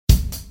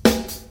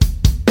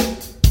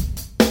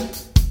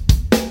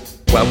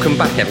Welcome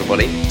back,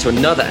 everybody, to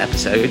another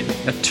episode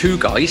of Two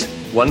Guys,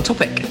 One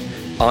Topic.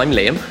 I'm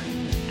Liam.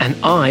 And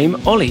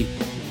I'm Ollie.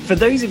 For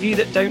those of you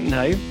that don't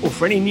know, or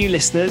for any new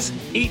listeners,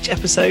 each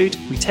episode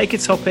we take a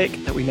topic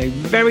that we know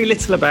very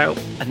little about,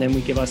 and then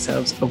we give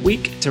ourselves a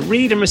week to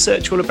read and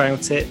research all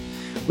about it,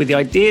 with the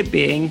idea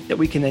being that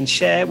we can then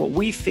share what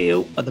we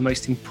feel are the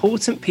most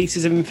important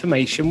pieces of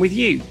information with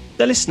you,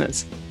 the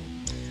listeners.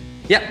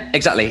 Yeah,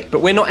 exactly. But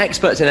we're not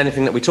experts in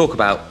anything that we talk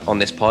about on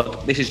this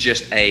pod. This is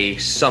just a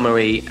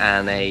summary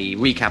and a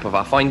recap of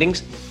our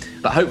findings.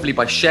 But hopefully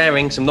by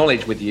sharing some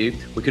knowledge with you,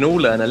 we can all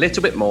learn a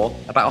little bit more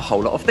about a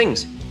whole lot of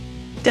things.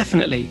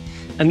 Definitely.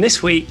 And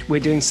this week we're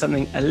doing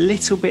something a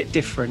little bit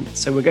different.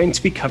 So we're going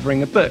to be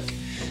covering a book.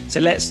 So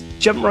let's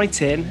jump right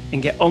in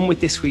and get on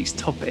with this week's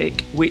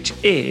topic, which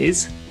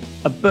is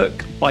a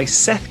book by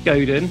Seth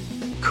Godin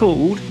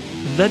called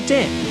The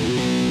Dip.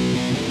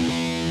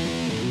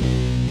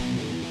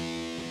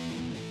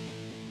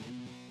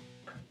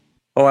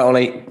 All right,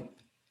 Ollie,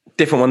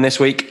 different one this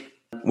week.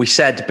 We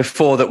said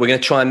before that we're going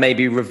to try and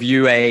maybe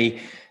review a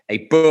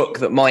book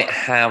that might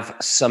have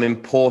some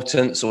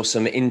importance or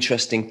some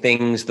interesting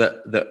things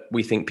that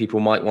we think people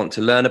might want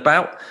to learn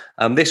about.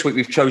 This week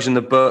we've chosen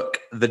the book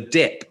The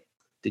Dip.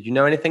 Did you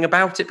know anything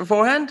about it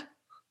beforehand?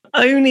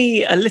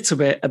 Only a little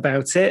bit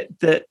about it.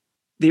 That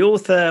the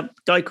author,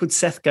 a guy called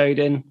Seth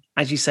Godin,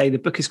 as you say, the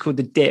book is called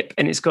The Dip,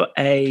 and it's got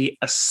a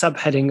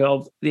subheading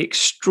of the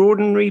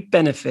extraordinary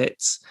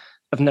benefits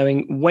of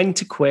knowing when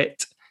to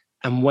quit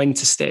and when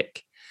to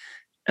stick.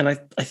 And I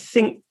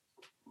think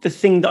the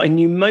thing that I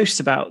knew most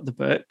about the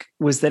book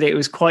was that it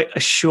was quite a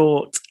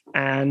short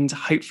and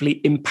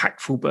hopefully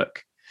impactful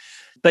book.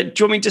 But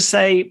do you want me to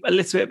say a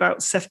little bit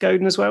about Seth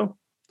Godin as well?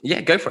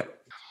 Yeah, go for it.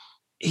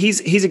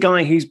 He's a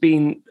guy who's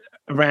been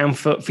around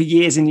for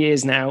years and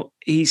years now.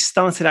 He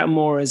started out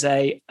more as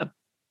a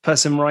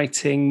person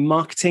writing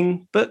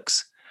marketing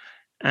books.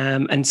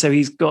 And so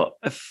he's got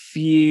a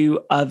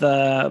few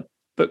other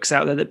books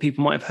out there that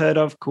people might have heard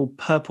of called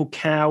Purple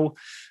Cow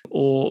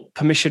or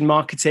Permission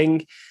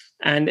Marketing.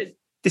 And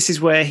this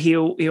is where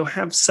he'll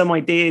have some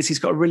ideas. He's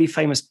got a really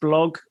famous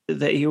blog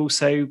that he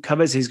also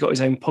covers. He's got his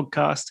own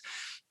podcast,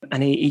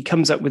 and he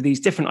comes up with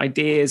these different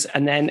ideas,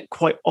 and then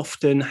quite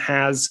often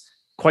has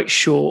quite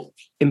short,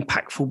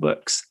 impactful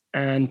books.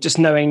 And just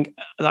knowing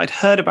that I'd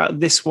heard about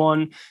this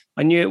one,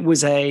 I knew it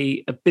was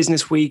a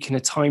Business Week and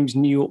a Times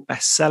New York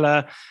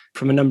bestseller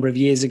from a number of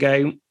years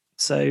ago.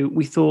 So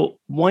we thought,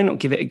 why not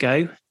give it a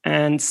go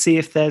and see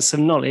if there's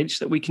some knowledge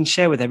that we can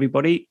share with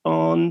everybody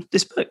on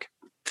this book.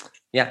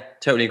 Yeah,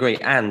 totally agree.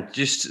 And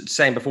just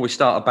saying before we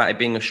start about it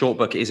being a short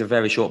book, it is a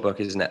very short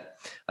book, isn't it?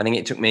 I think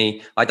it took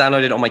me, I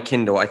downloaded it on my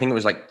Kindle. I think it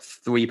was like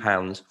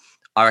 £3.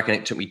 I reckon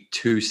it took me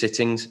 2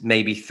 sittings,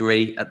 maybe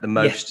 3 at the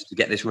most to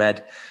get this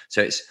read.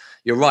 So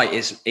you're right.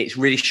 It's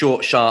really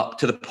short, sharp,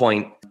 to the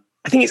point.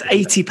 I think it's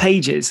 80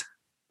 pages.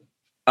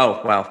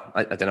 Oh, wow.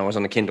 I don't know. I was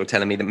on the Kindle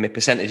telling me that my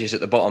percentages at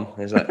the bottom.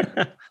 It's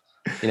like,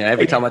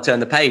 every time I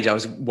turned the page, I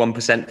was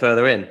 1%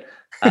 further in.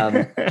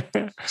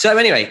 So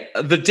anyway,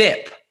 The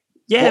Dip.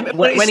 Yeah.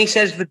 When he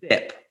says The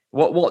Dip,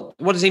 what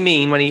does he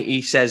mean when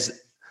he says,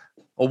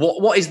 or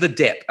what is The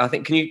Dip? I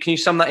think, can you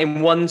sum that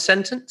in one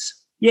sentence?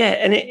 Yeah.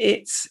 And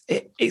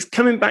it's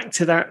coming back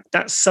to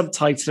that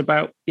subtitle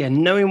about,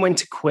 knowing when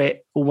to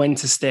quit or when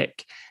to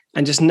stick,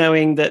 and just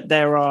knowing that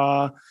there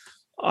are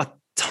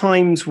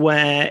times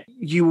where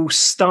you will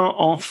start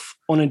off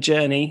on a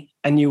journey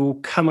and you will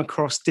come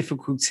across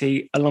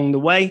difficulty along the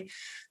way,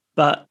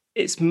 but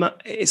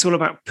it's all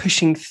about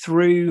pushing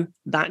through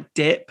that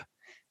dip,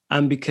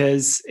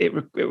 because it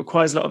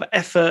requires a lot of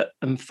effort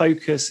and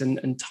focus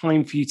and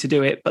time for you to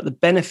do it, but the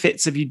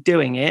benefits of you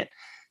doing it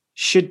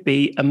should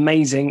be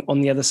amazing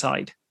on the other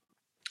side.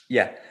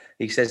 Yeah.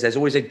 He says there's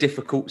always a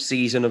difficult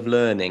season of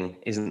learning,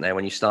 isn't there,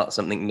 when you start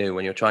something new,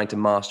 when you're trying to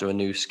master a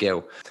new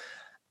skill.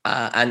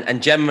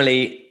 And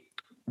generally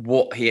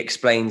what he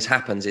explains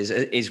happens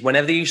is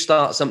whenever you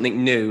start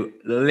something new,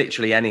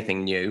 literally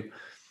anything new,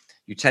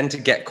 you tend to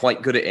get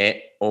quite good at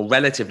it, or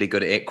relatively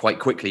good at it, quite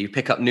quickly. You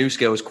pick up new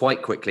skills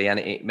quite quickly, and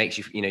it makes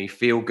you, you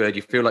feel good.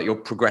 You feel like you're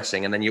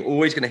progressing, and then you're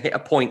always going to hit a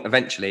point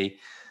eventually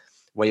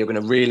where you're going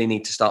to really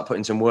need to start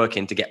putting some work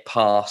in to get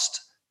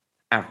past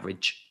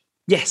average.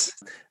 Yes.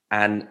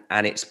 And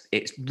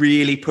it's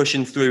really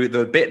pushing through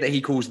the bit that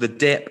he calls the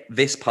dip,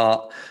 this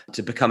part,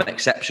 to become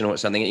exceptional at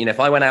something. If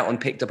I went out and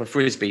picked up a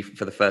Frisbee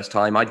for the first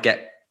time, I'd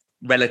get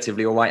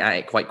relatively all right at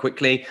it quite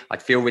quickly.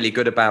 I'd feel really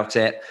good about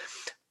it.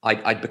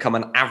 I'd become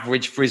an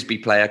average Frisbee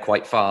player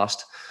quite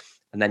fast.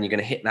 And then you're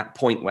going to hit that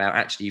point where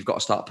actually you've got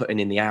to start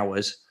putting in the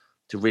hours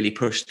to really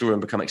push through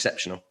and become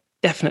exceptional.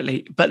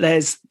 Definitely. But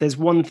there's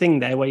one thing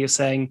there where you're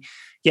saying,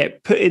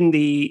 put in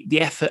the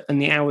effort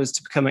and the hours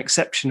to become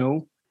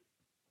exceptional.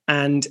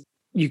 And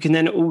you can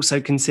then also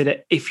consider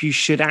if you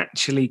should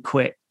actually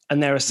quit.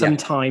 And there are some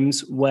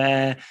times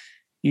where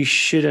you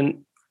shouldn't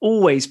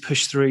always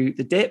push through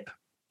the dip,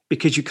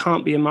 because you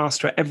can't be a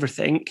master at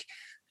everything.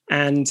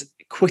 And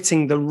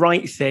quitting the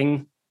right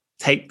thing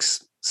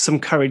takes some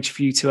courage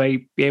for you to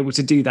be able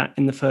to do that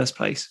in the first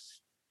place.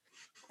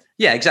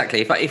 Yeah, exactly.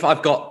 If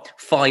I've got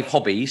 5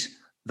 hobbies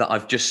that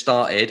I've just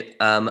started,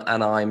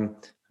 and I'm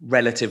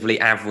relatively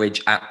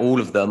average at all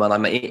of them, and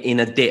I'm in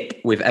a dip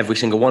with every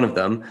single one of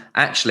them,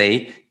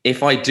 actually,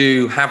 if I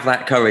do have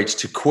that courage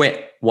to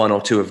quit 1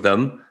 or 2 of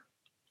them,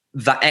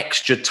 that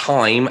extra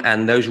time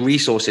and those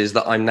resources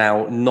that I'm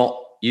now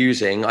not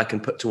using, I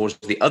can put towards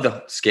the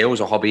other skills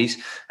or hobbies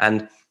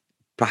and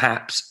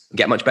perhaps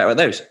get much better at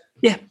those.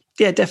 Yeah,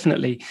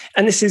 definitely.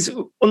 And this is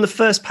on the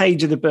first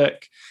page of the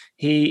book.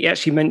 He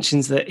actually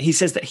mentions that he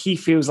says that he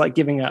feels like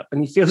giving up,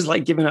 and he feels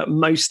like giving up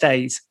most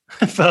days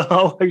for a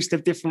whole host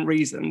of different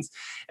reasons.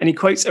 And he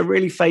quotes a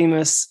really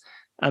famous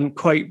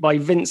quote by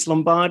Vince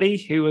Lombardi,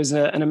 who was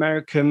an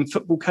American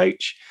football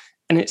coach.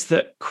 And it's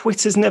that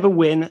quitters never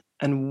win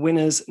and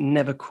winners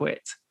never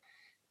quit.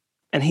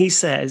 And he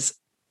says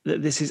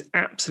that this is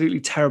absolutely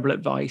terrible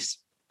advice,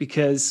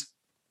 because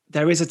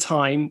there is a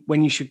time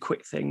when you should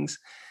quit things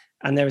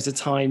and there is a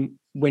time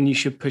when you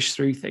should push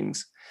through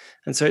things.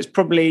 And so it's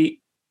probably,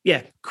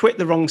 quit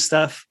the wrong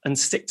stuff and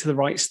stick to the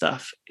right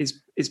stuff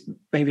is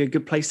maybe a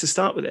good place to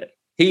start with it.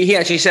 He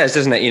actually says,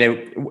 doesn't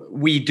it,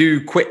 we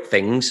do quit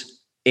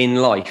things in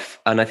life.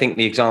 And I think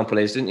the example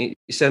is,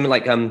 something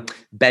like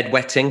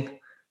bedwetting.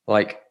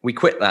 Like, we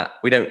quit that.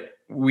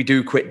 We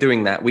do quit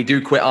doing that. We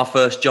do quit our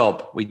first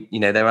job.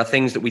 There are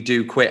things that we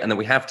do quit and that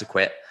we have to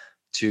quit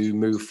to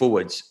move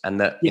forwards. And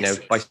that, Yes.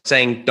 By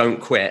saying don't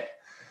quit,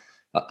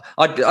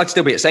 I'd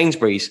still be at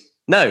Sainsbury's.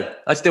 No,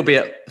 I'd still be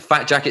at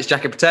Fat Jacket's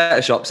Jacket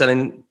Potato Shop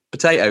selling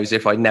potatoes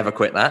if I'd never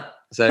quit that.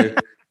 So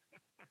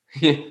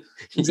you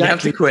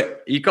have to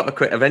quit. You've got to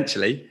quit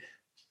eventually.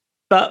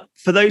 But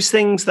for those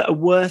things that are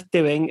worth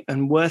doing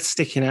and worth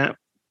sticking at,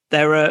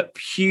 there are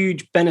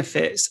huge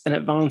benefits and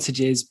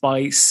advantages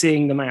by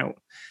seeing them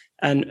out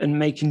and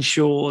making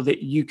sure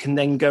that you can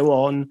then go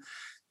on,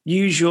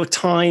 use your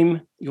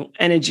time, your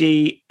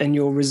energy, and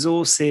your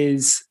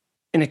resources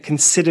in a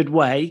considered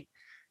way,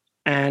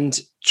 and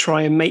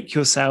try and make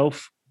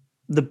yourself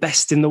the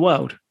best in the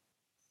world.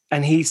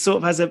 And he sort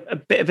of has a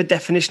bit of a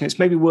definition. It's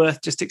maybe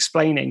worth just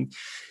explaining,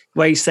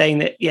 where he's saying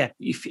that,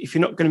 if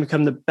you're not going to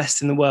become the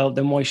best in the world,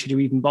 then why should you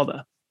even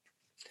bother?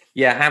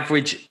 Yeah,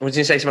 average. I was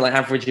going to say something like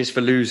average is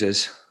for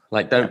losers.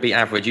 Like, don't be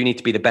average. You need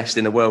to be the best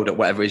in the world at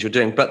whatever it is you're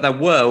doing. But the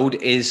world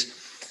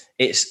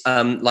it's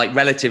like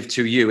relative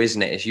to you,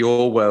 isn't it? It's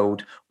your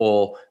world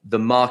or the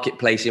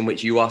marketplace in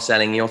which you are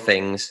selling your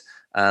things.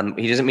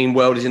 He doesn't mean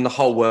world is in the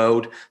whole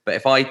world. But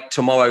if I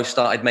tomorrow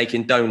started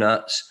making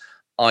donuts,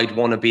 I'd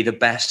want to be the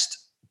best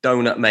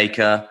donut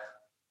maker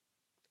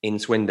in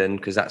Swindon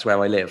because that's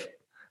where I live.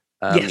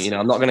 Yes.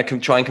 I'm not going to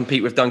try and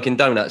compete with Dunkin'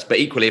 Donuts, but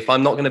equally, if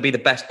I'm not going to be the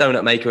best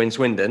donut maker in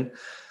Swindon,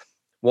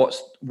 if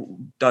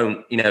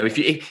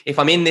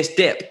I'm in this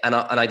dip and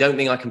I don't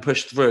think I can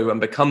push through and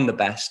become the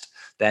best,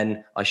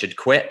 then I should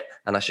quit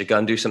and I should go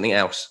and do something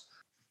else.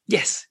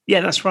 Yes.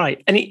 Yeah, that's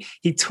right. And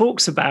he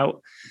talks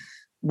about,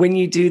 when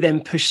you do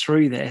then push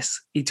through this,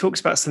 he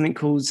talks about something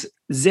called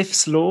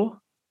Zipf's law.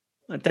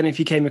 I don't know if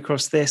you came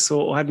across this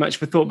or had much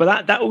of a thought,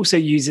 but that also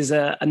uses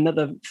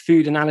another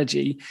food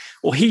analogy,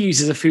 or he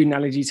uses a food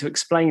analogy to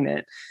explain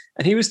it.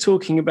 And he was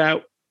talking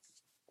about,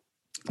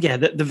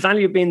 that the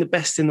value of being the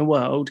best in the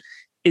world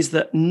is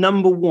that,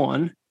 number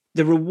one,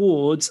 the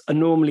rewards are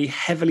normally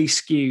heavily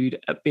skewed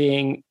at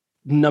being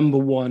number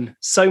one.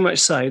 So much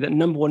so that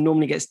number one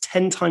normally gets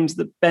 10 times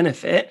the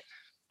benefit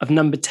of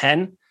number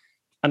 10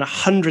 and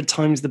 100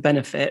 times the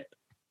benefit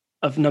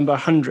of number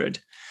 100.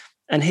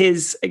 And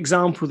his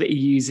example that he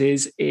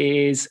uses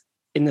is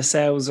in the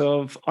sales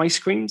of ice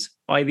creams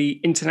by the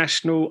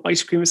International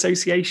Ice Cream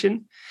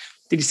Association.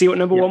 Did you see what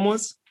number one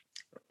was?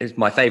 It's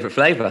my favorite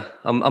flavor.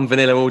 I'm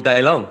vanilla all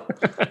day long.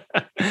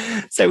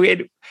 So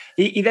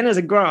he then has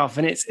a graph,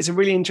 and it's a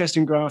really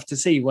interesting graph to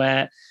see,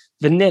 where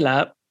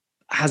vanilla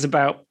has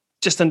about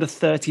just under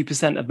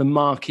 30% of the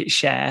market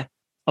share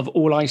of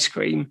all ice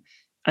cream.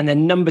 And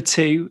then number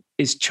 2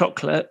 is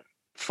chocolate,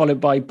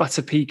 followed by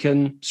butter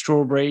pecan,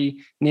 strawberry,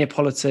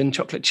 Neapolitan,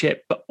 chocolate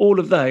chip. But all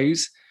of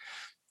those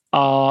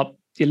you're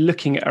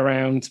looking at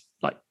around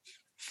like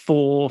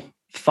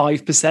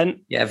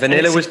 4-5%. Yeah,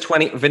 vanilla's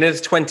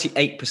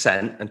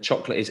 28% and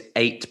chocolate is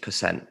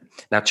 8%.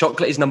 Now,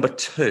 chocolate is number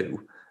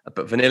 2,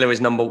 but vanilla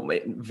is number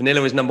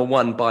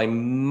 1 by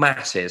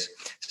masses.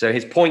 So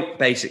his point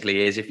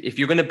basically is, if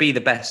you're going to be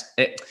the best,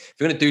 if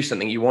you're going to do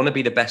something, you want to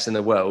be the best in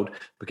the world,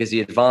 because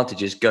the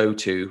advantages go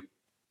to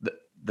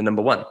the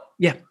number 1.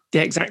 Yeah,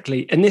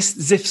 exactly. And this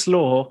Zipf's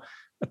law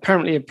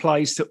apparently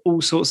applies to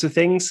all sorts of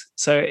things.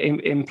 So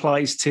it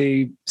implies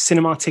to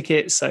cinema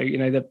tickets. So,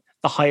 the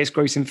highest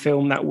grossing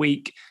film that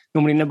week,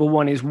 normally number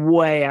 1 is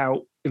way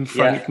out in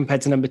front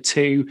compared to number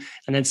 2.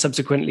 And then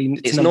subsequently,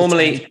 it's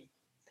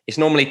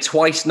normally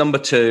twice number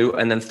 2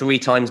 and then 3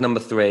 times number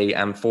 3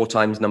 and 4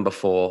 times number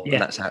 4. Yeah.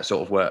 And that's how it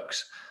sort of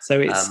works. So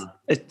it's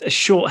a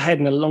short head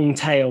and a long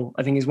tail,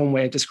 I think, is one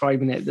way of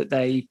describing it, that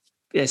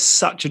there's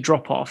such a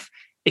drop off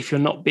if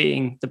you're not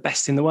being the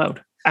best in the world.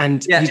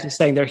 And he's just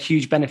saying there are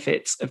huge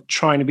benefits of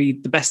trying to be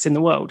the best in the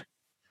world.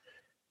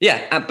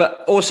 Yeah,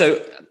 but also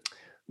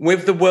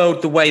with the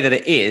world the way that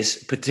it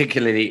is,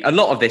 particularly a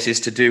lot of this is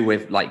to do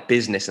with like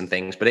business and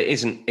things, but it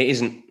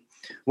isn't.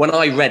 When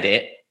I read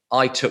it,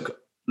 I took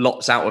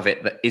lots out of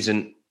it that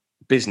isn't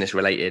business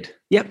related.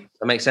 Yep.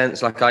 That makes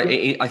sense. Like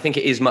I think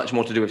it is much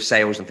more to do with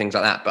sales and things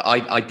like that, but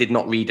I did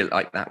not read it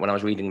like that when I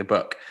was reading the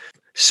book.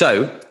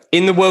 So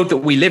in the world that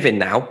we live in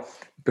now,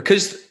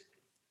 because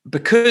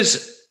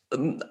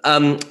there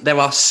are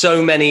there's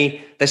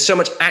so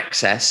much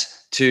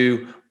access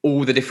to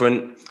all the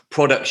different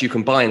products you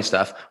can buy and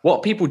stuff.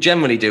 What people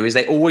generally do is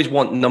they always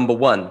want number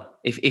one.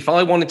 If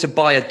I wanted to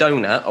buy a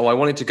donut or I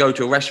wanted to go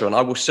to a restaurant,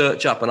 I will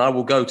search up and I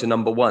will go to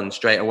number one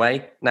straight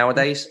away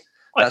nowadays.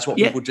 That's what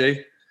people do.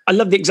 I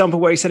love the example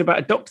where he said about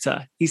a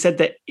doctor. He said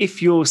that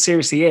if you're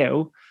seriously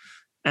ill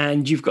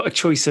and you've got a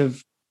choice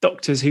of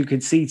doctors who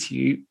could see to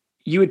you,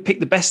 you would pick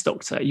the best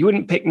doctor. You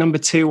wouldn't pick number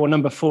 2 or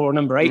number 4 or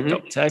number 8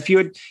 doctor. If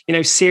you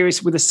had,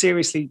 serious with a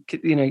seriously,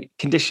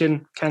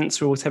 condition,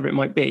 cancer or whatever it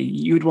might be,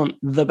 you would want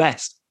the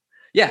best.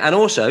 Yeah. And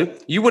also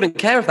you wouldn't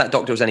care if that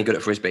doctor was any good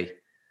at Frisbee.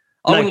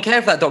 I wouldn't care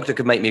if that doctor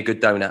could make me a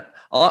good donut.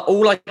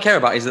 All I care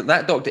about is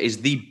that doctor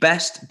is the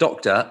best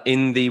doctor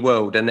in the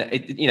world. And,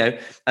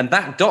 and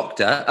that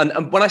doctor,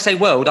 and when I say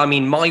world, I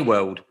mean my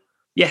world.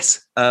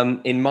 Yes.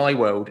 In my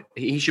world,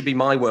 he should be in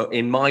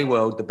my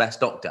world, the best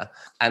doctor.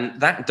 And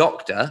that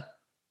doctor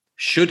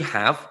should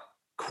have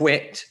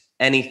quit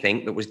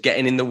anything that was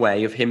getting in the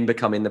way of him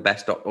becoming the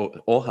best doctor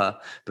or her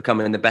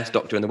becoming the best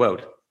doctor in the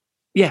world.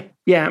 Yeah.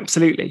 Yeah,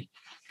 absolutely.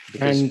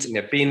 Because,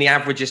 being the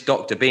averagest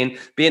doctor, being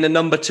a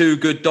number 2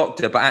 good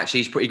doctor, but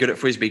actually he's pretty good at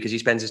Frisbee because he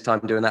spends his time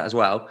doing that as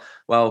well.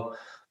 Well,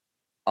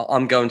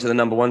 I'm going to the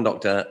number 1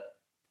 doctor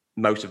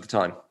most of the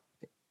time.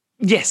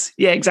 Yes.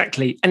 Yeah,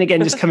 exactly. And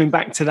again, just coming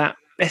back to that,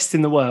 best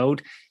in the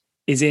world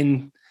is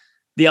in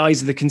the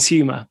eyes of the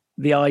consumer,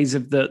 the eyes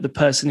of the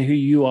person who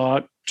you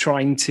are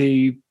trying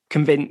to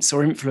convince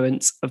or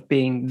influence of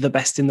being the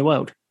best in the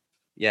world.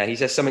 Yeah, he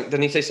says something.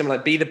 Doesn't he say something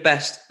like, be the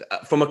best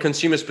from a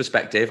consumer's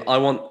perspective? I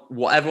want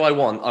whatever I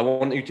want. I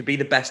want you to be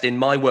the best in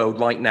my world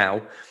right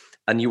now,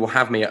 and you will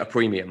have me at a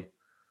premium.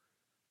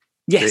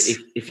 Yes.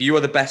 So if you are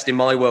the best in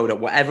my world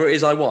at whatever it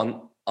is I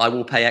want, I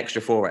will pay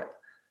extra for it.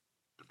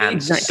 And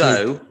exactly.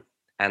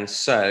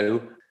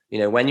 so,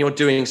 when you're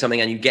doing something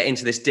and you get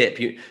into this dip,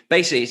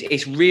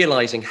 it's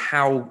realizing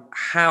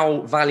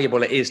how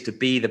valuable it is to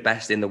be the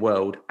best in the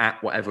world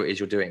at whatever it is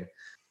you're doing.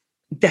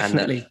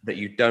 Definitely. And that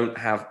you don't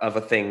have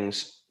other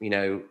things,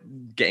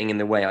 getting in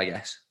the way, I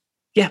guess.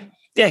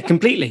 Yeah,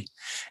 completely.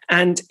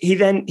 And he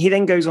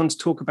then goes on to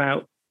talk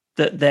about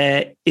that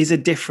there is a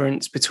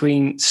difference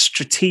between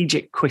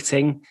strategic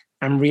quitting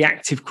and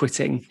reactive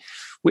quitting,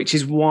 which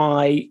is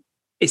why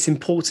it's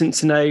important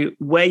to know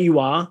where you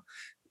are.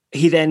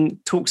 He then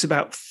talks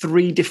about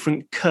 3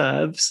 different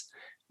curves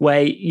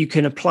where you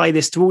can apply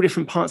this to all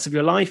different parts of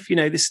your life.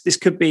 This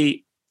could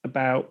be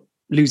about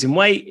losing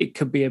weight. It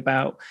could be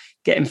about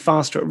getting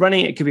faster at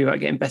running. It could be about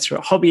getting better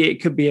at hobby.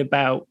 It could be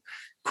about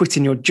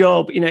quitting your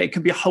job. It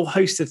could be a whole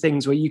host of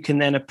things where you can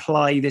then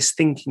apply this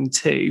thinking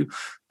to,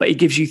 but it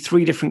gives you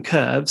 3 different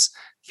curves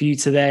for you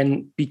to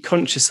then be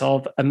conscious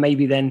of and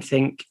maybe then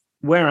think,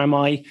 where am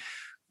I?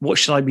 What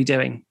should I be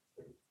doing?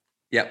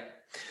 Yeah.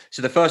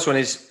 So the first one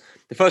he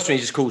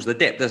just calls the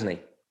dip, doesn't he?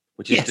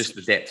 Which is just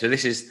the dip. So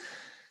this is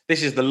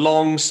the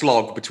long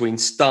slog between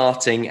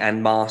starting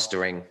and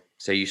mastering.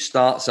 So you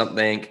start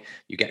something,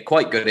 you get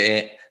quite good at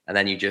it, and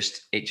then it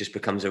just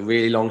becomes a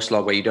really long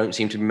slog where you don't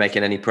seem to be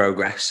making any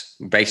progress.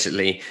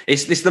 Basically,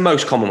 it's the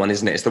most common one,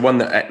 isn't it? It's the one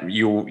that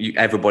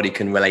everybody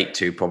can relate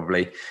to,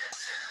 probably.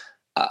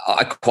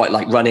 I quite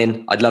like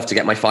running. I'd love to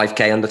get my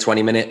 5K under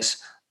 20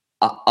 minutes.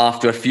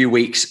 After a few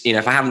weeks,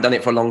 if I haven't done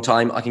it for a long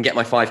time, I can get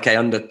my 5K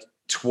under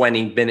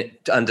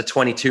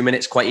 22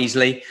 minutes quite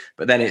easily,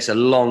 but then it's a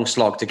long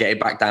slog to get it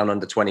back down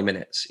under 20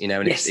 minutes,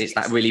 and it's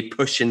that really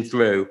pushing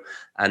through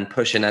and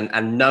pushing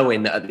and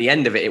knowing that at the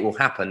end of it will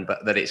happen,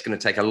 but that it's going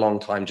to take a long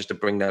time just to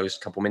bring those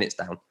couple minutes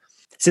down.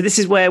 So this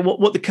is where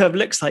what the curve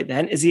looks like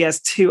then is he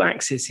has 2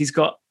 axes. He's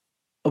got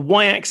a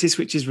y-axis,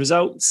 which is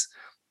results,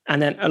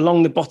 and then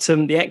along the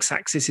bottom, the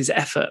x-axis is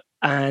effort.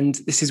 And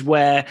this is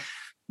where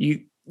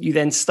you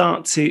then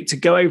start to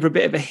go over a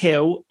bit of a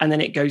hill, and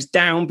then it goes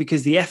down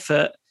because the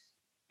effort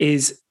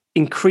is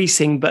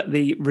increasing, but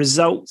the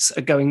results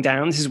are going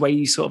down. This is where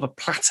you sort of a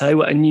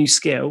plateau at a new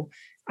skill.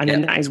 And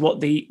then that is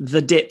what the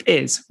dip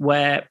is,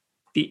 where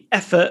the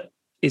effort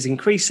is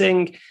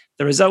increasing.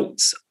 The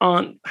results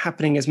aren't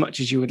happening as much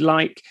as you would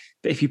like.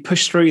 But if you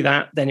push through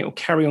that, then it will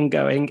carry on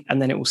going.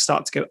 And then it will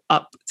start to go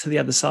up to the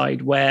other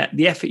side where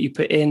the effort you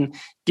put in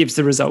gives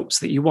the results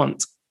that you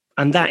want.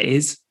 And that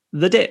is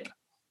the dip.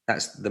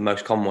 That's the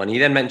most common one. He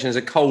then mentions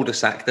a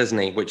cul-de-sac, doesn't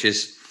he?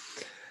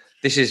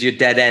 This is your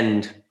dead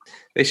end.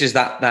 This is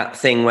that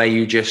thing where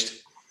you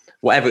just,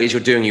 whatever it is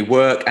you're doing, you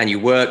work and you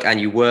work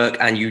and you work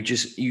and you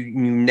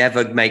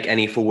never make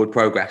any forward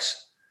progress.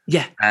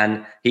 Yeah.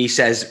 And he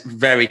says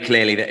very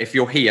clearly that if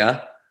you're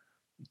here,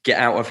 get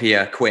out of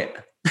here, quit.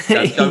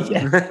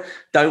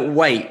 Don't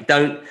wait.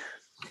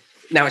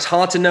 Now it's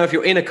hard to know if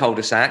you're in a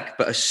cul-de-sac,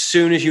 but as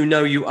soon as you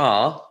know you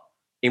are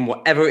in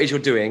whatever it is you're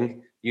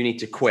doing, you need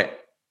to quit.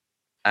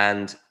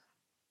 And,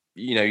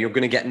 you're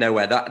going to get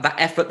nowhere. That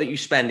effort that you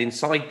spend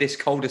inside this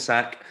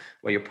cul-de-sac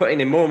where you're putting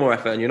in more and more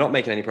effort and you're not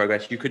making any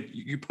progress,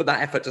 you put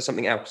that effort to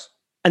something else.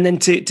 And then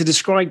to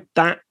describe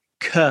that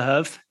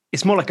curve,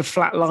 it's more like a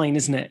flat line,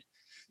 isn't it?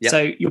 Yep.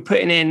 So you're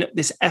putting in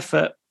this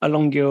effort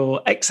along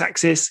your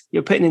x-axis,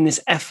 you're putting in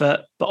this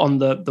effort, but on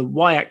the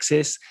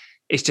y-axis,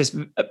 it's just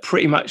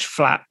pretty much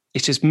flat.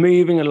 It's just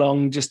moving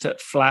along just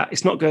at flat.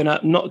 It's not going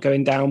up, not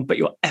going down, but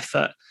your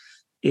effort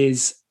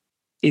is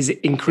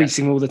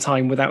increasing all the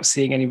time without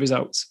seeing any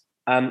results.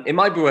 It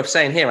might be worth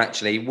saying here,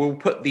 actually, we'll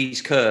put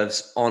these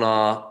curves on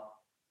our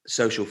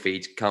social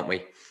feeds, can't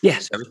we? Yeah.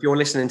 So if you're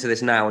listening to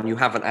this now and you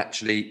haven't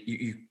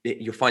actually,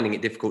 you're finding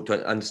it difficult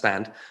to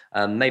understand,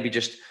 maybe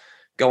just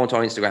go onto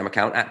our Instagram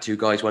account at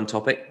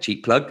 2guys1topic,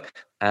 cheap plug,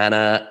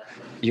 and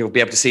you'll be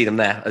able to see them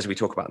there as we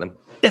talk about them.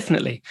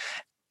 Definitely.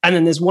 And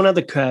then there's one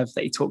other curve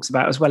that he talks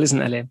about as well, isn't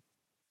there, Liam?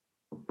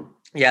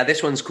 Yeah,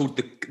 this one's called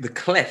the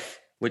cliff,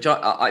 which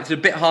it's a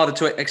bit harder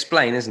to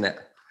explain, isn't it?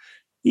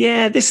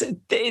 Yeah,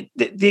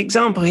 the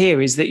example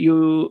here is that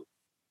you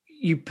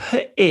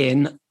put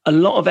in a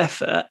lot of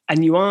effort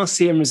and you are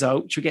seeing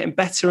results. You're getting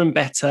better and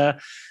better,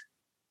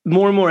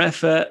 more and more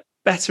effort,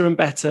 better and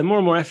better, more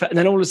and more effort. And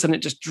then all of a sudden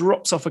it just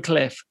drops off a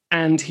cliff.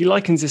 And he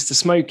likens this to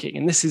smoking.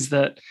 And this is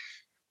that.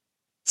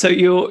 So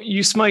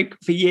you smoke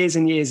for years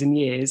and years and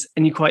years,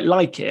 and you quite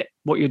like it,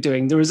 what you're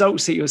doing. The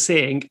results that you're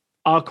seeing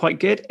are quite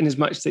good in as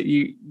much that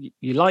you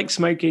like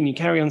smoking, you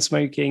carry on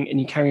smoking, and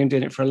you carry on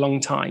doing it for a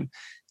long time.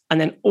 And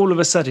then all of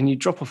a sudden you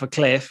drop off a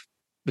cliff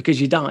because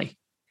you die.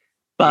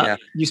 But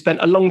you spent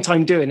a long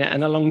time doing it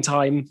and a long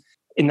time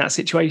in that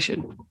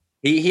situation.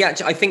 He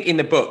actually, I think in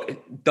the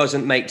book,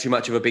 doesn't make too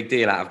much of a big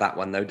deal out of that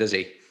one, though, does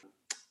he?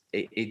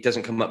 It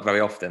doesn't come up very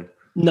often.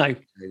 No.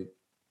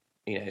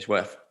 It's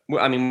worth,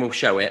 I mean, we'll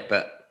show it,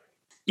 but...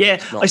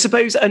 Yeah, I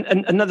suppose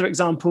another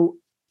example,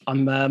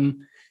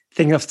 I'm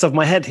thinking off the top of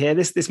my head here,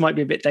 this might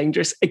be a bit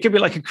dangerous. It could be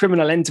like a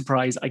criminal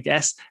enterprise, I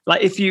guess.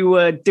 Like if you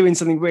were doing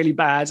something really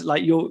bad,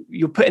 like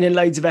you're putting in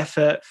loads of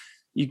effort,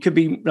 you could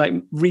be like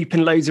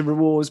reaping loads of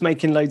rewards,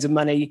 making loads of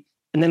money,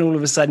 and then all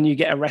of a sudden you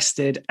get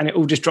arrested and it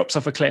all just drops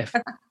off a cliff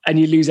and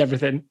you lose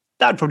everything.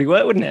 That'd probably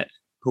work, wouldn't it?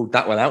 Pulled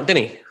that one out,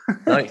 didn't he?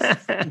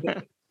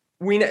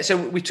 Nice. So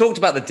we talked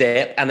about the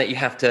dip and that you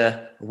have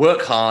to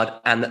work hard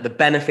and that the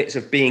benefits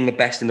of being the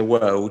best in the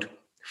world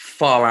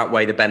far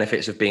outweigh the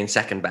benefits of being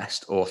second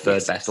best or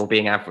third best or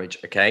being average,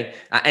 okay,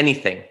 at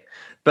anything.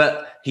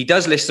 But he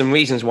does list some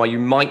reasons why you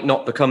might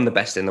not become the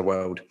best in the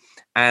world.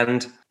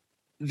 And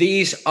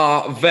these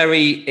are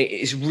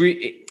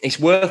it's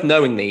worth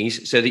knowing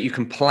these so that you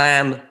can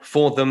plan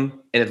for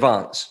them in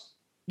advance.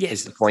 Yes.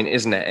 Is the point,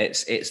 isn't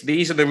it? It's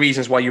these are the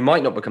reasons why you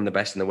might not become the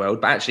best in the world.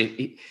 But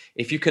actually,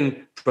 if you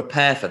can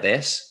prepare for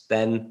this,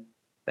 then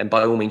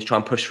by all means try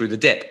and push through the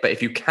dip. But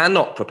if you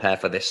cannot prepare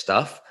for this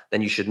stuff,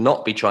 then you should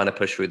not be trying to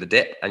push through the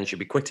dip and you should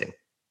be quitting.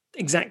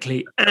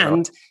 Exactly.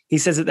 And he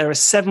says that there are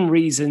 7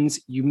 reasons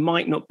you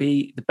might not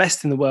be the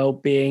best in the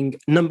world, being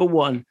number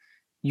 1,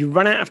 you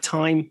run out of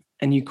time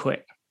and you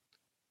quit.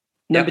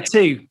 Number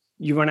 2,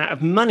 you run out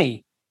of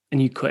money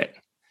and you quit.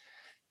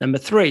 Number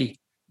 3,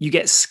 you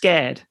get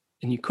scared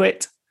and you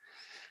quit.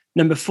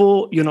 Number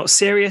 4, you're not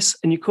serious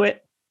and you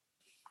quit.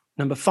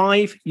 Number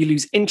 5, you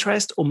lose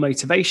interest or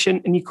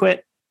motivation and you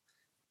quit.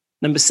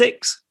 Number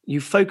 6, you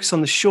focus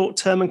on the short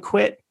term and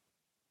quit.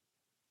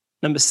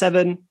 Number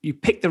 7, you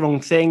pick the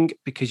wrong thing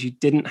because you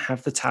didn't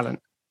have the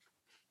talent.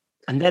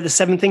 And they're the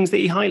 7 things that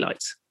he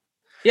highlights.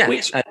 Yeah.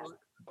 Which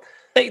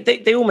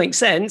they all make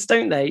sense,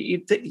 don't they?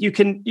 You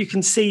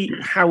can see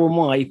how and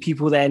why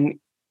people then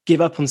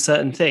give up on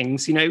certain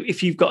things.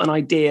 If you've got an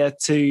idea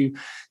to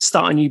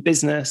start a new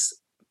business,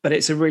 but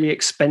it's a really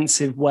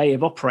expensive way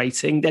of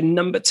operating, then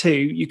number 2,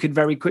 you could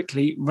very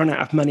quickly run out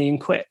of money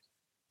and quit.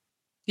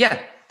 Yeah,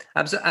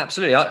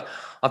 absolutely.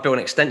 I've built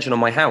an extension on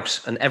my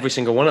house, and every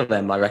single one of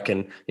them, I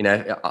reckon,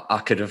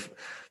 I could have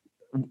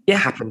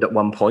happened at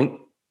one point. Do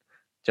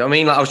you know what I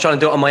mean? Like I was trying to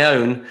do it on my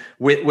own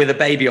with a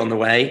baby on the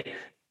way.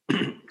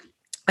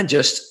 And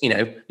just,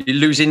 you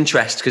lose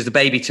interest because the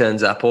baby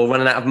turns up or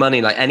running out of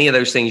money, like any of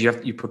those things,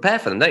 you prepare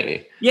for them, don't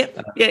you? Yeah,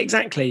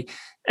 exactly.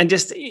 And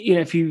just,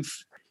 if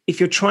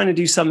you're trying to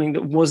do something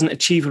that wasn't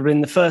achievable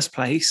in the first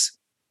place,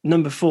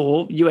 number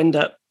 4, you end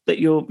up that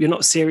you're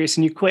not serious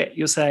and you quit.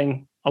 You're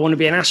saying, I want to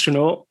be an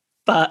astronaut,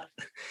 but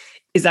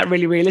is that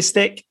really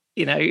realistic?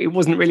 It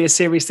wasn't really a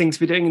serious thing to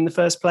be doing in the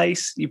first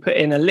place. You put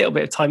in a little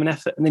bit of time and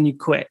effort and then you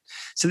quit.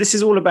 So this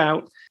is all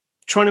about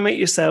trying to make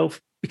yourself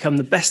become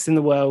the best in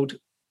the world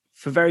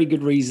for very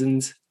good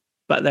reasons,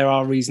 but there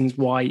are reasons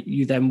why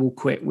you then will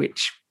quit,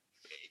 which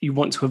you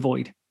want to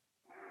avoid.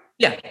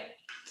 Yeah,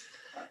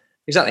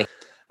 exactly.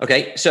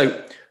 Okay,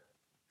 so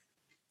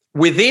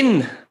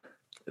within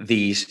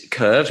these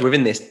curves,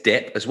 within this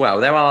dip as well,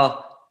 there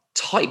are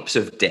types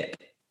of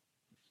dip.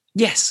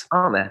 Yes.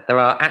 Aren't there? There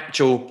are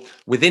actual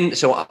within,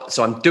 so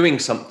I'm doing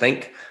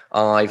something,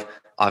 I've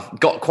I've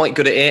got quite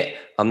good at it.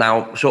 I'm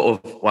now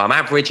I'm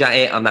average at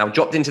it. I'm now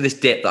dropped into this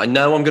dip that I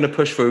know I'm going to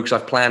push through because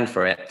I've planned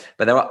for it.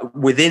 But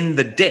within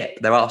the dip,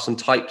 there are some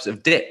types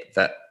of dip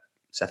that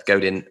Seth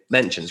Godin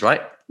mentions,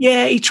 right?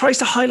 Yeah, he tries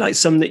to highlight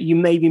some that you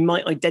maybe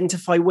might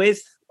identify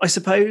with, I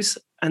suppose.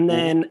 And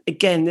then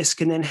again, this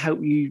can then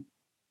help you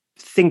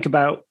think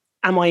about,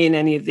 am I in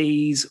any of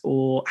these,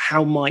 or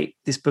how might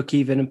this book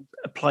even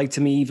apply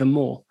to me even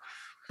more?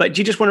 But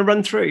do you just want to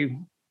run through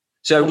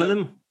one of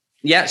them?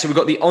 Yeah, so we've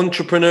got the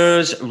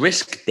entrepreneur's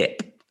risk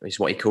dip, is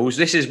what he calls.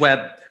 This is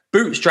where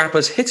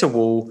bootstrappers hit a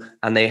wall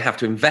and they have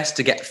to invest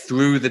to get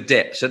through the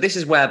dip. So this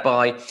is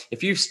whereby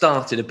if you've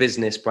started a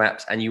business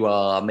perhaps and you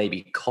are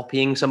maybe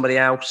copying somebody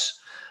else,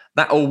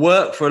 that will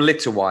work for a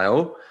little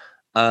while.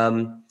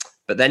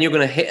 But then you're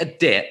going to hit a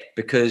dip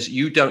because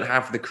you don't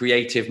have the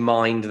creative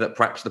mind that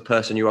perhaps the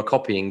person you are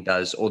copying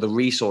does, or the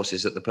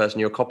resources that the person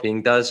you're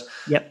copying does.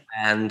 Yep.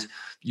 And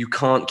you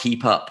can't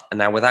keep up. And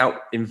now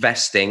without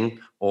investing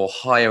or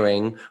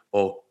hiring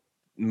or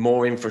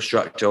more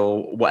infrastructure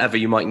or whatever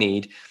you might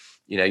need,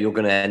 you're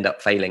going to end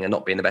up failing and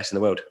not being the best in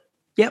the world.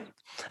 Yep.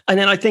 And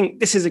then I think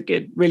this is a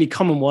good, really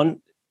common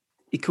one.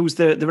 He calls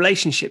the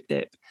relationship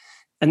dip.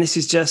 And this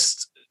is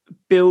just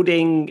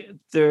building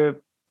the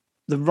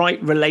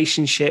right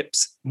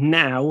relationships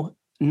now,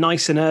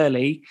 nice and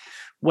early,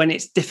 when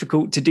it's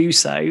difficult to do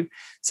so.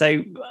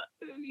 So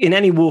in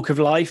any walk of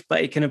life,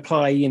 but it can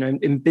apply,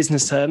 in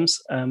business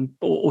terms,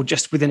 or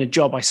just within a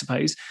job, I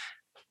suppose,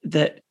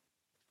 that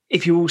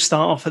if you all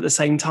start off at the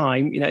same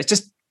time, it's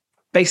just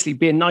basically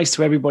being nice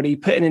to everybody,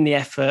 putting in the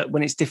effort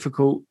when it's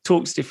difficult,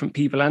 talk to different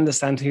people,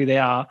 understand who they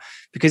are.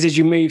 Because as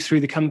you move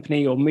through the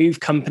company or move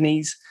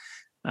companies,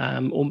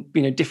 or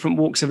different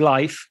walks of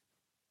life,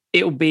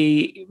 it'll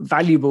be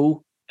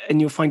valuable, and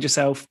you'll find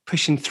yourself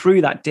pushing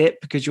through that dip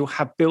because you'll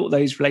have built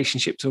those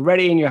relationships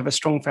already, and you have a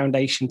strong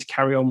foundation to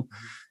carry on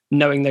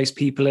knowing those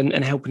people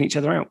and helping each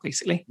other out,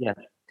 basically. Yeah,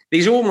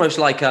 these are almost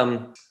like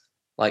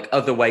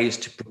other ways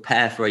to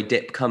prepare for a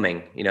dip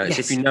coming. It's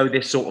if you know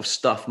this sort of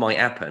stuff might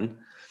happen,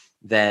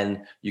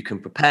 then you can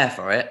prepare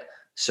for it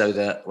so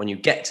that when you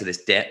get to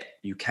this dip,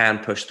 you can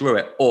push through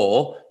it,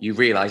 or you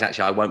realize,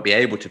 actually, I won't be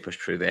able to push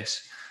through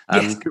this.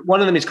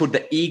 One of them is called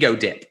the ego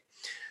dip,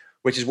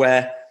 which is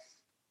where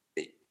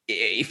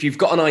if you've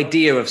got an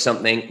idea of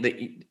something that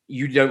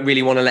you don't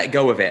really want to let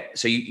go of it.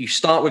 So you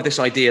start with this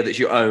idea that's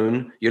your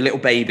own, your little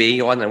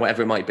baby, or I don't know,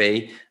 whatever it might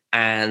be.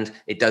 And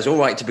it does all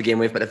right to begin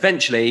with, but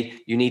eventually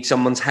you need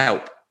someone's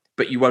help,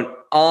 but you won't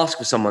ask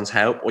for someone's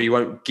help, or you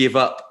won't give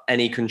up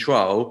any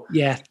control.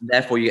 Yeah.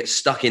 Therefore you get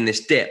stuck in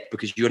this dip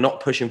because you're not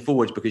pushing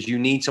forwards because you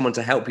need someone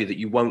to help you that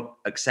you won't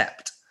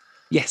accept.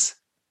 Yes.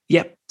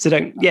 Yep.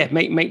 So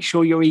make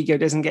sure your ego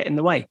doesn't get in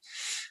the way.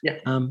 Yeah.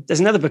 There's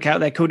another book out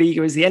there called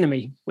Ego is the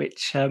Enemy,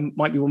 which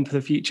might be one for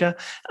the future.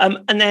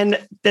 And then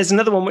there's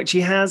another one which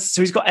he has.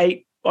 So he's got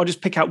 8. I'll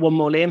just pick out one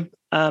more, Liam.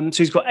 So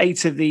he's got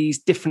 8 of these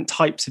different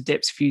types of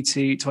dips for you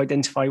to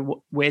identify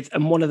with.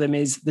 And one of them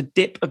is the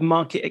dip of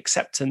market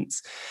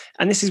acceptance.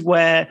 And this is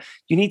where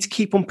you need to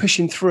keep on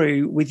pushing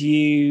through with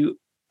you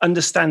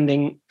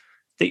understanding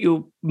that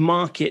your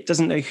market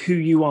doesn't know who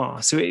you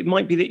are. So it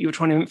might be that you're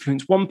trying to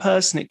influence one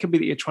person. It could be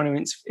that you're trying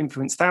to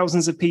influence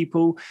thousands of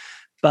people.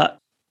 But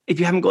if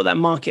you haven't got that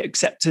market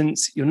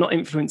acceptance, you're not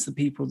influencing the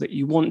people that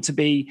you want to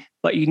be,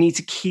 but you need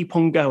to keep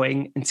on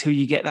going until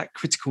you get that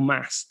critical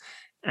mass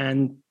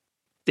and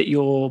that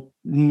you're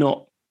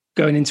not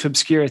going into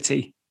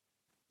obscurity.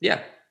 Yeah.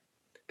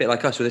 A bit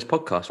like us with this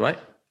podcast, right?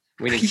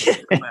 We need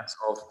critical mass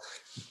of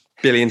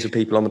billions of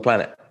people on the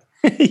planet.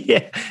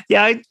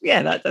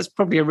 That's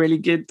probably a really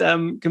good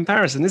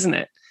comparison, isn't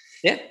it?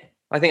 Yeah,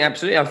 I think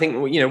absolutely. I think,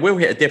 we'll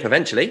hit a dip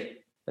eventually,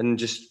 and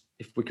just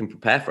if we can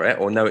prepare for it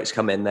or know it's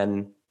coming,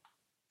 then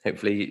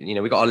hopefully,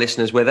 we got our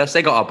listeners with us.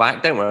 They got our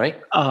back, don't worry.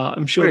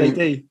 I'm sure they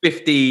do.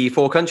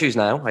 54 countries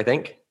now, I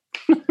think.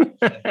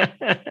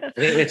 I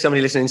think we had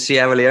somebody listening in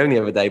Sierra Leone the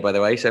other day, by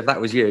the way. So if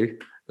that was you,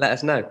 let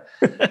us know.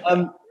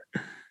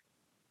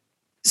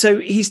 So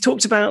he's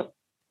talked about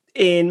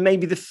in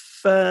maybe the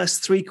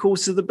first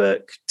 3/4 of the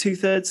book,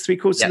 2/3,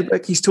 3/4 of the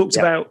book, he's talked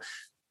about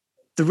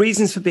the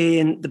reasons for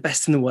being the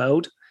best in the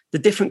world, the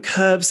different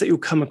curves that you'll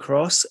come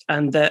across,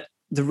 and that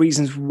the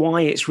reasons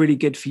why it's really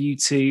good for you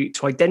to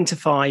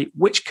identify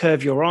which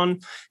curve you're on.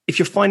 If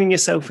you're finding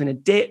yourself in a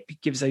dip, he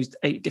gives those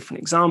 8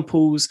 different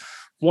examples,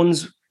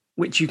 ones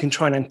which you can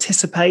try and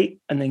anticipate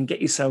and then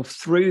get yourself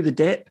through the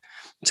dip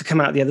to come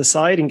out the other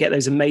side and get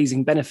those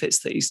amazing benefits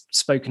that he's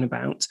spoken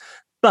about.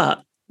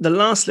 But the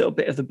last little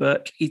bit of the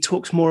book, he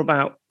talks more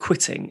about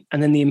quitting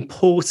and then the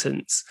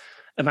importance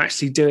of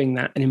actually doing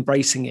that and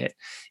embracing it.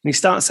 And he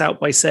starts out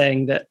by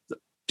saying that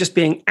just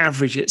being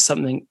average at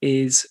something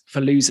is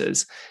for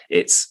losers.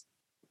 It's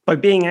by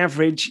being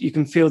average, you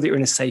can feel that you're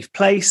in a safe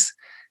place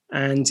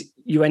and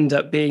you end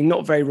up being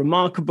not very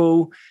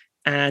remarkable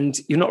and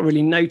you're not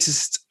really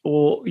noticed,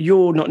 or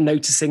you're not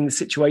noticing the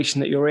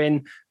situation that you're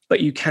in, but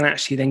you can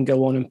actually then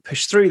go on and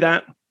push through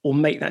that or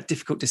make that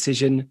difficult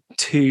decision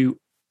to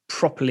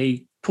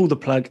properly pull the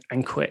plug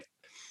and quit.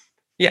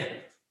 Yeah.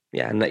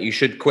 And that you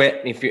should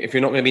quit. If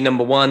you're not going to be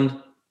number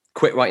one,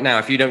 quit right now,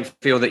 if you don't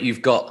feel that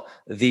you've got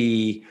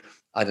the,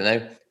 I don't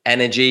know,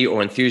 energy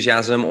or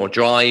enthusiasm or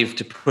drive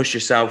to push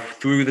yourself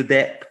through the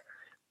dip,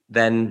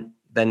 then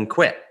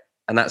quit.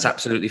 And that's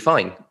absolutely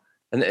fine.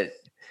 And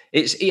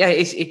it's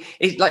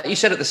like you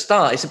said at the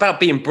start, it's about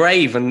being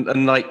brave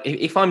and like,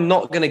 if I'm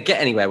not going to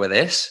get anywhere with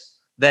this,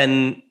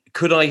 then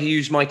could I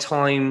use my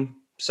time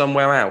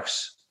somewhere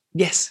else?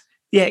 Yes.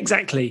 Yeah,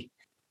 exactly.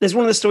 There's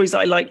one of the stories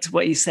that I liked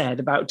what he said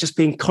about just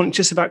being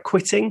conscious about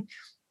quitting.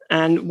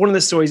 And one of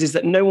the stories is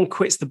that no one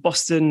quits the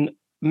Boston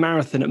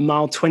Marathon at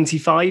mile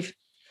 25.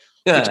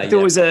 Which I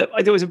thought was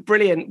a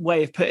brilliant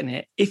way of putting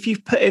it. If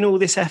you've put in all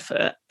this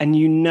effort and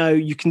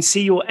you can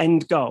see your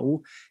end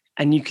goal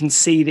and you can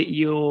see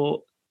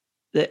that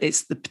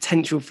it's the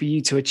potential for you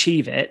to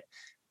achieve it,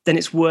 then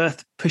it's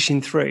worth pushing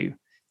through.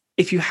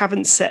 If you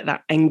haven't set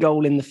that end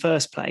goal in the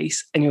first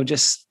place and you're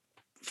just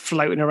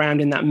floating around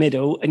in that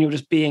middle and you're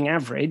just being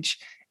average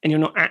and you're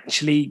not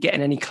actually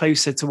getting any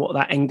closer to what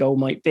that end goal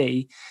might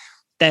be,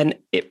 then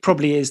it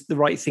probably is the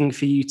right thing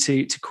for you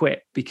to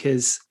quit,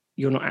 because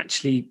you're not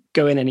actually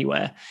going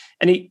anywhere.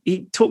 And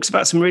he talks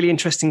about some really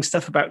interesting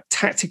stuff about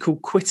tactical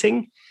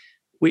quitting,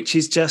 which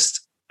is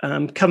just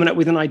coming up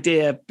with an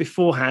idea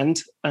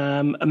beforehand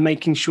and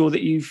making sure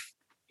that you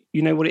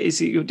know what it is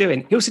that you're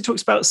doing. He also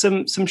talks about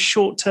some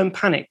short-term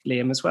panic,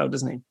 Liam, as well,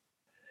 doesn't he?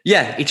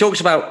 Yeah, he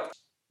talks about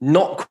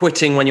not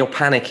quitting when you're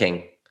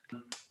panicking,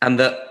 and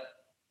that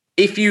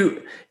if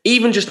you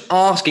even just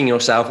asking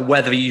yourself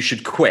whether you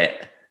should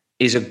quit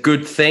is a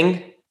good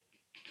thing,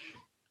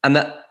 and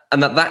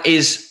that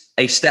is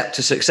a step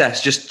to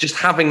success. Just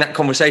having that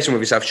conversation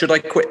with yourself. Should I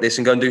quit this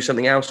and go and do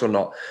something else or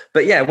not?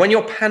 But yeah, when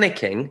you're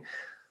panicking,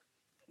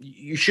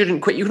 you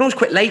shouldn't quit. You can always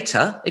quit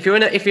later. If you're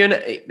in a,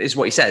 is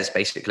what he says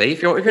basically.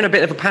 If you're in a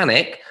bit of a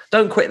panic,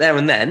 don't quit there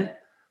and then,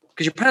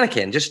 because you're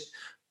panicking. Just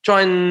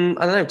try and,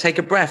 I don't know, take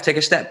a breath, take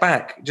a step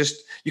back.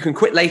 You can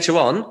quit later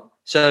on.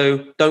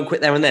 So don't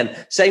quit there and then.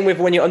 Same with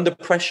when you're under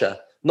pressure,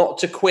 not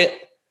to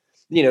quit.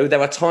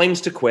 There are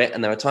times to quit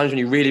and there are times when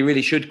you really,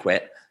 really should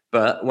quit.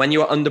 But when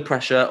you are under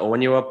pressure or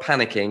when you are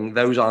panicking,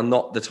 those are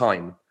not the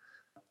time.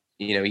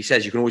 He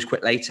says you can always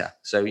quit later.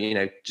 So,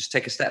 just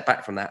take a step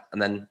back from that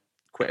and then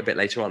quit a bit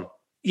later on.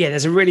 Yeah,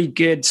 there's a really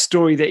good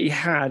story that he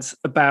had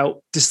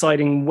about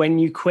deciding when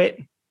you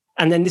quit.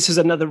 And then this was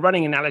another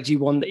running analogy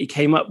one that he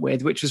came up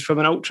with, which was from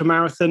an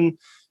ultramarathon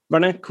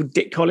runner called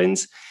Dick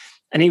Collins.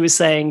 And he was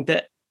saying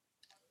that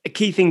a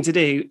key thing to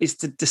do is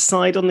to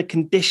decide on the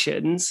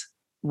conditions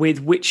with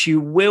which you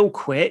will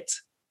quit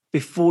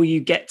before you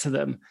get to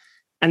them.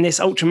 And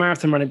this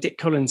ultramarathon runner, Dick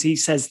Collins, he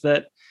says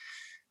that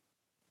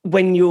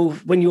when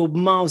you're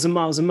miles and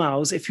miles and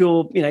miles, if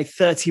you're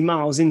 30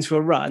 miles into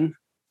a run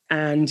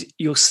and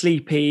you're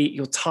sleepy,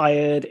 you're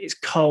tired, it's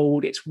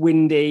cold, it's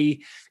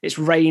windy, it's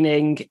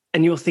raining,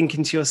 and you're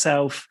thinking to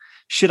yourself,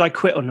 should I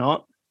quit or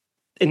not?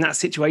 In that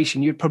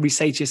situation, you'd probably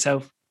say to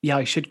yourself, yeah,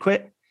 I should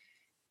quit,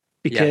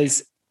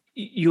 because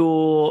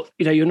you're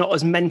not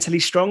as mentally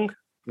strong.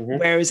 Mm-hmm.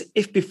 Whereas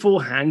if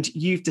beforehand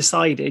you've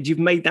decided, you've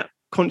made that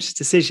conscious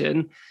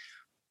decision,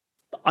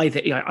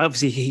 either,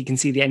 obviously he can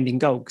see the ending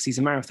goal because he's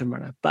a marathon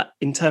runner, but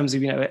in terms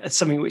of,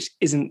 something which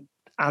isn't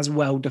as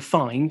well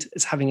defined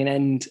as having an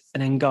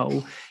end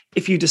goal,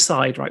 if you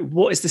decide, right,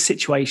 what is the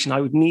situation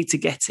I would need to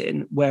get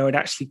in where I'd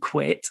actually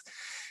quit,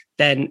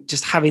 then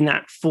just having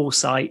that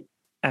foresight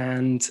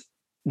and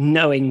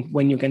knowing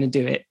when you're going to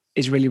do it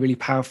is really, really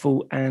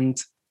powerful and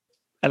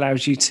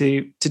allows you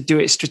to do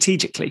it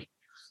strategically.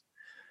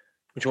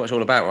 Which is what it's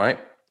all about, right?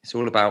 It's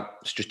all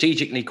about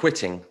strategically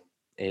quitting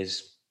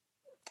is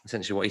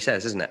essentially what he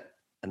says, isn't it?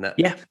 And that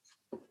yeah,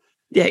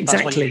 exactly.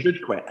 That's when you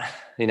should quit.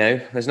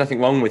 There's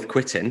nothing wrong with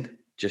quitting.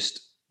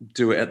 Just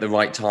do it at the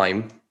right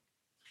time.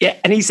 Yeah,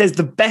 and he says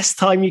the best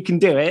time you can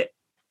do it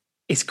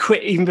is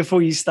quit even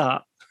before you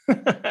start.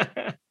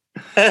 So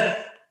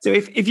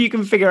if you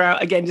can figure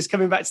out, again, just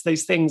coming back to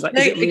those things, like,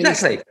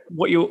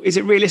 is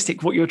it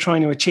realistic what you're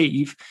trying to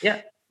achieve?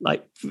 Yeah.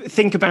 Like,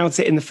 think about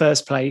it in the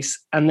first place,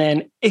 and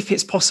then if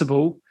it's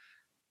possible,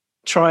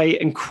 try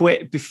and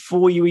quit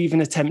before you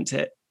even attempt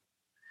it.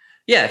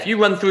 Yeah, if you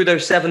run through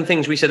those 7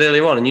 things we said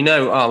earlier on, and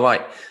oh,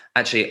 right,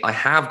 actually, I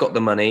have got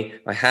the money,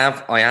 I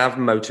have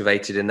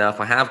motivated enough,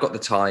 I have got the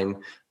time,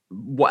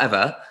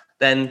 whatever,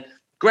 then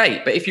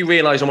great. But if you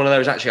realize on one of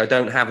those, actually, I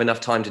don't have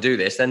enough time to do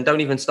this, then don't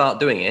even start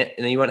doing it,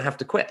 and then you won't have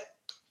to quit.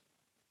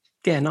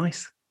 Yeah,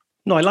 nice.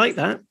 No, I like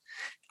that.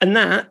 And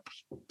that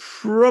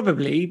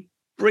probably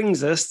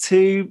brings us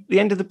to the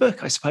end of the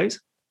book, I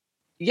suppose.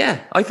 Yeah,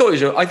 I thought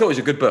it was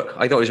a good book.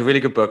 I thought it was a really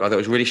good book. I thought it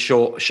was really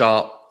short,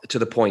 sharp, to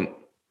the point.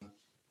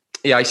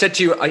 Yeah, I said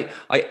to you,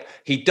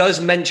 he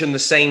does mention the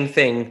same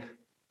thing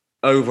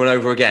over and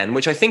over again,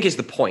 which I think is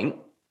the point.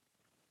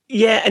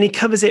 Yeah, and he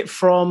covers it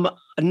from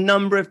a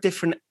number of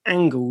different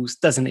angles,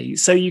 doesn't he?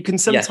 So you can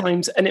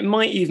sometimes, and it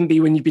might even be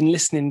when you've been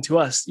listening to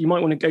us, you might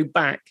want to go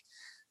back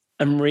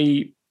and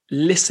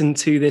re-listen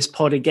to this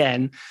pod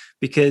again,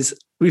 because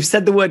we've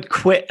said the word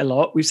quit a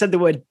lot. We've said the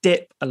word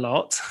dip a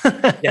lot.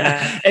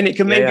 Yeah. And it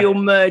can maybe all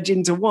merge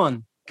into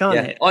one, can't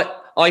it?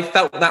 I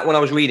felt that when I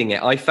was reading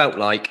it. I felt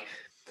like,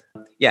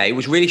 yeah, it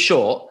was really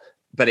short,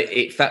 but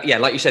it felt, yeah,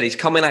 like you said, he's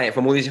coming at it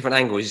from all these different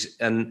angles,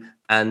 and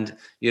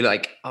you're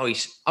like, he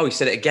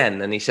said it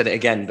again, and he said it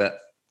again,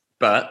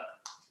 but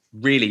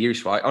really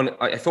useful.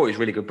 I thought it was a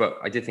really good book.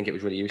 I did think it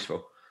was really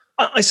useful.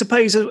 I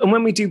suppose, and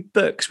when we do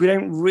books, we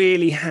don't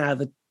really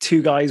have a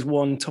 2 guys,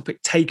 1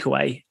 topic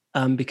takeaway,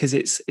 because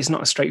it's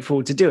not as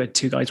straightforward to do a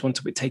 2 guys, 1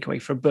 topic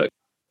takeaway for a book.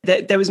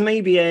 There was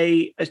maybe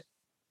a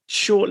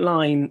short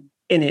line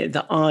in it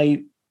that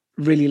I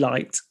really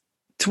liked.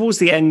 Towards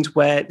the end,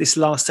 where this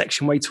last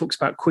section where he talks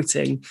about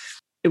quitting,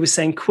 it was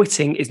saying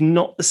quitting is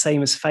not the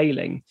same as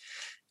failing.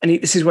 And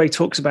this is where he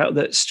talks about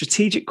that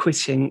strategic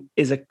quitting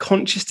is a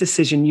conscious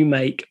decision you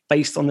make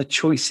based on the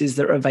choices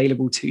that are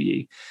available to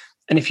you.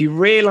 And if you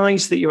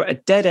realize that you're at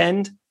a dead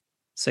end,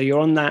 so you're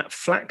on that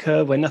flat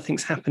curve where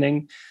nothing's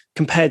happening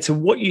compared to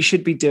what you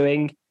should be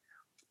doing,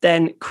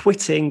 then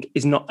quitting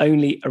is not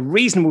only a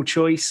reasonable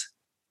choice,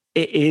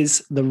 it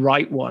is the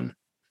right one.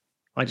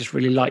 I just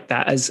really like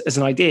that as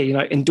an idea,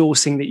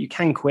 endorsing that you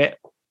can quit.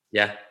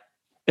 Yeah.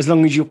 As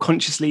long as you're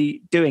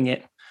consciously doing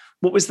it.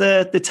 What was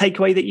the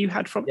takeaway that you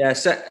had from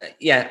it?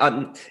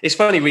 It's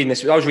funny reading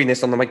this. I was reading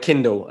this on my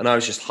Kindle, and I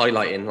was just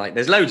highlighting, like,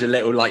 there's loads of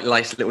little, like,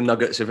 nice little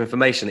nuggets of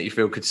information that you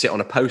feel could sit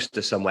on a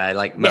poster somewhere,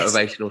 like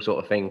motivational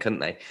sort of thing, couldn't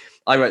they?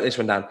 I wrote this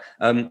one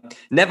down.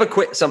 Never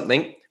quit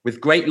something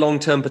with great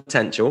long-term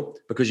potential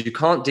because you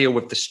can't deal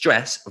with the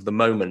stress of the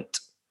moment.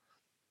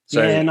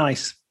 So, yeah,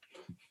 nice.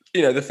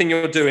 The thing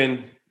you're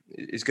doing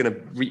is going to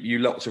reap you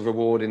lots of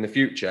reward in the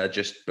future,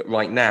 but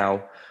right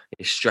now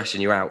it's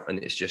stressing you out, and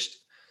it's just,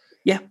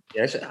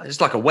 it's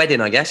like a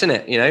wedding, I guess,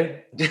 isn't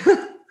it?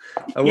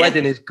 A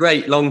wedding is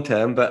great long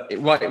term, but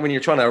right when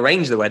you're trying to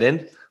arrange the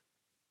wedding,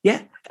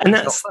 and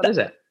that's not fun, is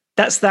it?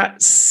 That's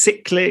that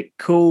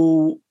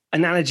cyclical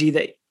analogy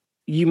that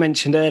you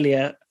mentioned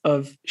earlier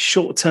of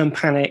short-term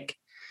panic,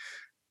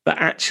 but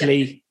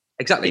actually,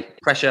 exactly,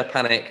 pressure,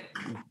 panic.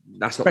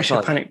 That's not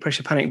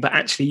pressure, panic, but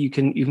actually you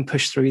can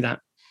push through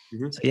that.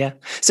 Mm-hmm.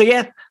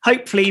 So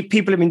hopefully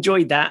people have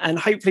enjoyed that, and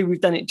hopefully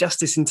we've done it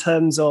justice in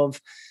terms of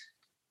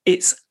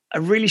it's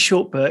a really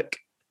short book.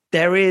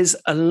 There is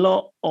a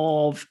lot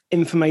of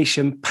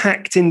information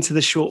packed into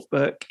the short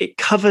book. It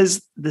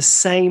covers the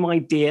same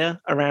idea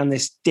around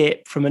this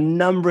dip from a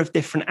number of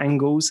different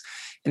angles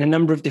in a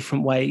number of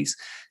different ways.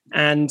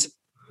 And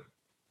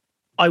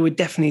I would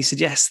definitely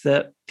suggest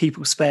that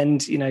people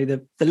spend,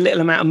 the little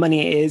amount of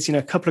money it is,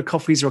 a couple of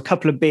coffees or a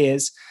couple of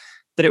beers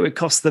that it would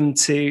cost them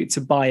to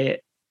buy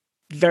it.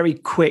 Very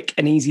quick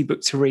and easy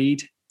book to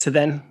read, to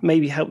then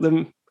maybe help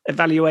them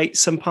evaluate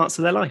some parts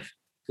of their life.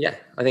 Yeah,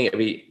 I think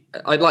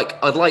I'd like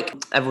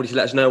everybody to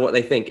let us know what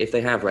they think if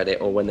they have read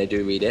it or when they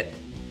do read it,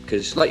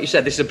 because like you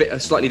said, this is a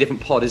slightly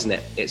different pod, isn't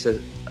it? It's a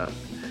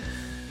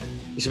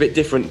bit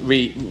different,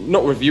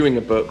 not reviewing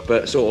a book,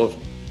 but sort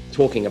of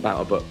talking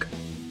about a book.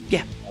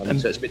 Yeah.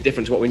 So it's a bit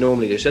different to what we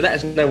normally do. So let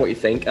us know what you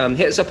think.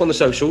 Hit us up on the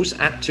socials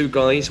at 2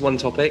 guys 1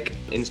 topic,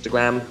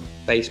 Instagram,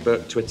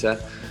 Facebook, Twitter.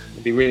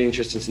 It'd be really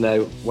interesting to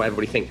know what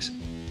everybody thinks.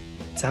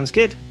 Sounds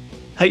good.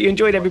 Hope you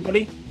enjoyed,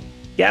 everybody.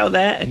 Get out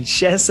there and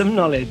share some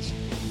knowledge.